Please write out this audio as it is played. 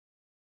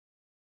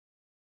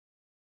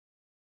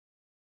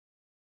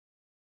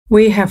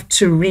we have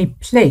to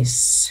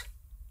replace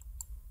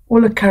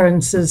all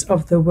occurrences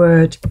of the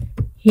word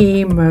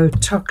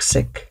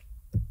hemotoxic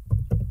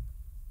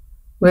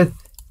with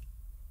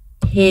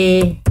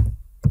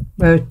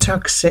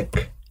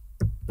hemotoxic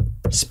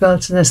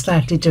spelled in a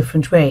slightly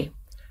different way,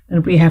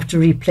 and we have to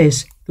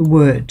replace the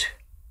word.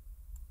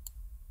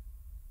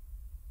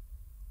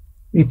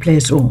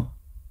 Replace all.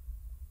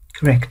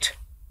 Correct.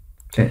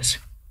 Close.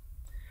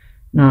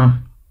 Now,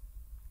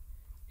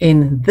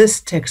 in this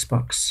text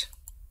box,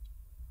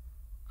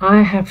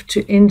 I have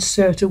to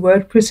insert a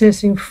word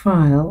processing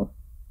file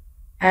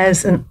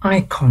as an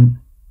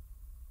icon.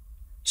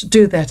 To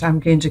do that, I'm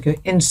going to go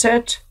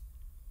Insert,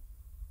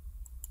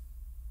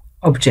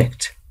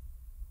 Object,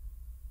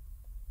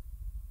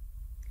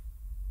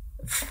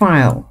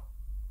 File.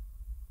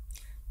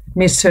 Let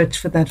me search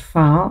for that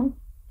file.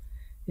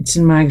 It's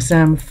in my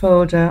exam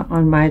folder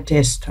on my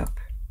desktop.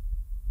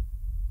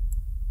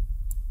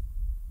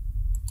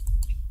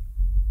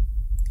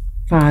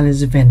 File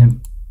is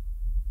Venom.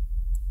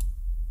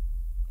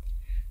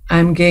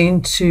 I'm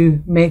going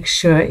to make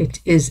sure it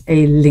is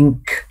a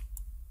link,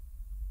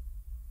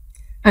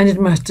 and it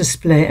must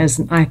display as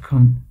an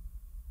icon,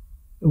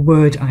 a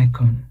word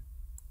icon.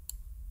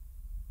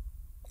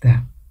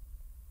 There.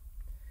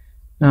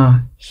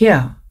 Now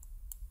here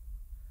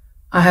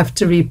I have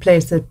to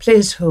replace the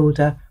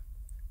placeholder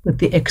with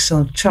the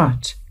Excel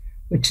chart,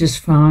 which is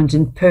found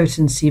in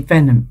Potency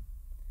Venom.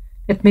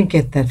 Let me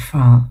get that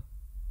file.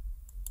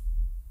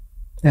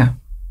 There.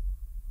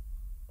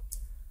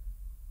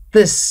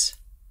 This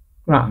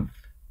graph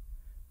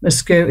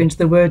must go into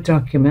the Word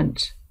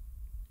document,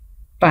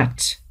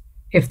 but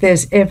if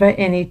there's ever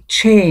any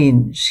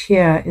change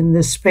here in the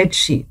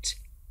spreadsheet,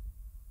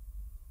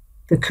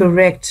 the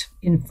correct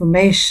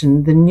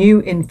information, the new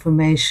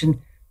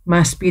information,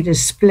 must be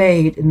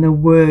displayed in the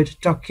Word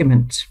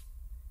document.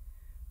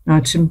 Now,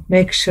 to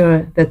make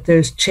sure that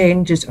those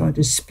changes are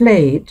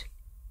displayed,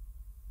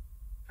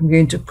 I'm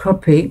going to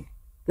copy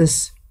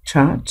this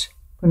chart,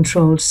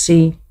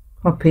 Control-C,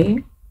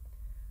 copy.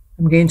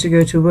 I'm going to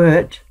go to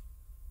Word.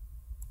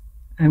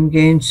 I'm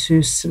going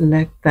to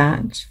select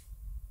that,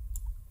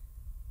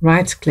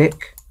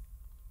 right-click,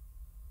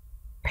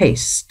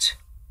 paste,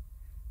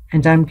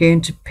 and I'm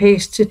going to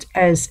paste it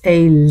as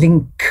a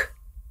link.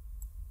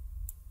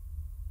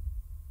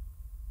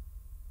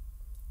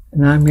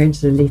 And I'm going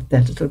to delete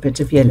that little bit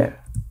of yellow.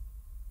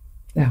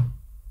 There.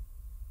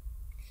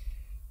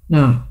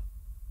 Now,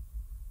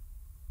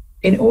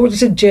 in order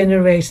to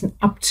generate an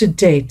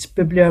up-to-date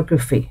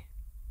bibliography,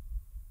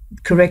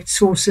 correct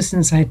sources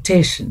and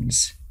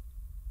citations,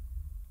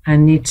 I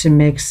need to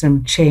make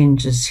some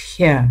changes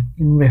here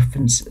in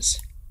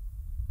references.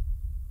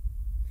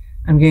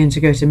 I'm going to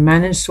go to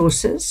Manage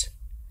Sources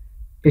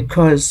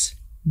because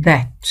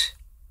that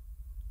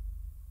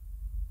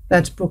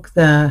book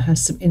there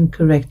has some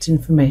incorrect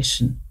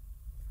information.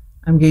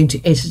 I'm going to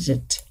edit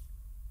it.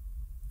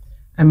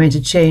 I'm going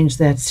to change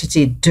that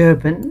city,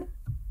 Durban,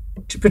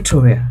 to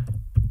Pretoria.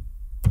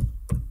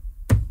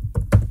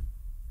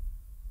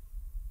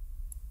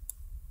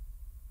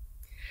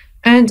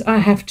 And I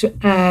have to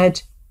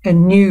add a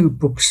new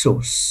book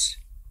source.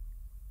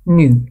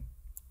 New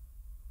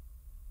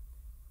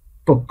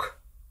book.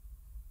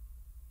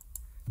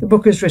 The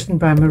book is written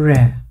by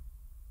Marais.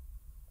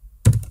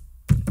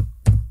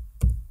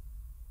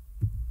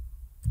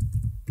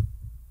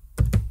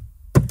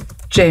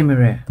 J.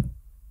 Marais.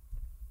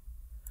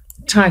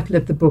 The title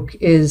of the book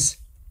is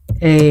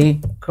A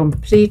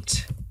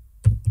Complete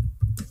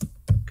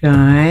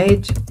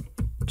Guide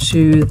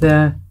to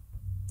the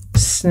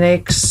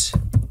Snakes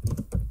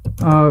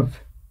of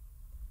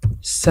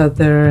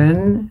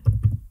Southern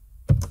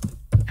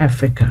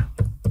Africa.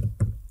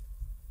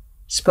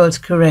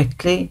 Spelled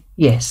correctly?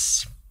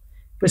 Yes.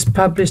 It was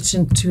published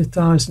in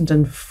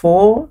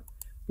 2004. It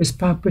was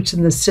published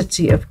in the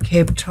city of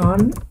Cape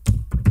Town.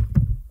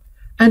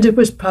 And it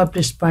was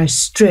published by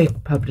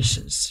Straight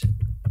Publishers.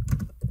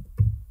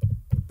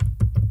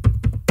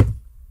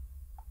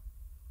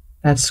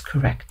 That's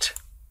correct.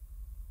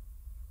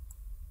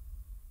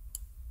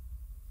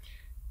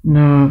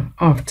 Now,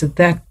 after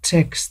that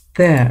text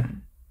there,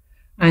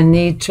 I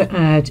need to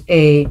add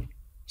a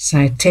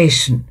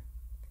citation.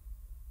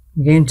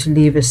 I'm going to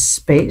leave a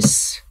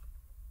space.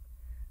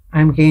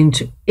 I'm going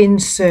to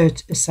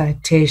insert a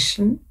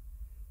citation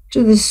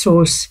to the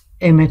source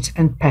Emmett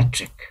and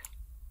Patrick.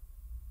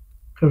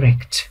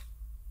 Correct.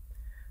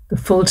 The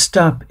full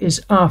stop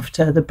is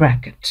after the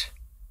bracket.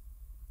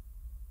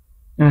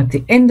 Now, at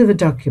the end of the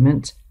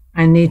document,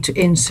 I need to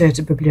insert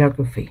a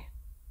bibliography.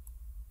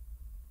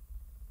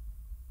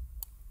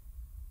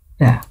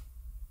 There.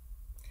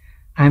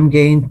 I'm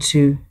going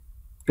to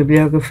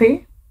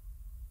bibliography,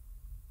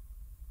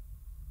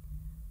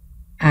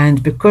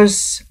 and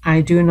because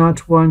I do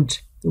not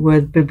want the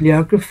word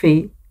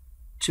bibliography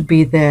to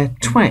be there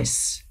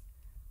twice,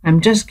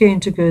 I'm just going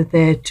to go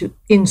there to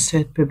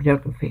insert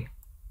bibliography.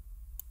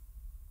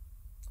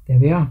 There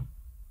we are.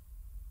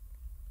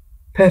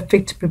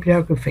 Perfect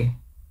bibliography.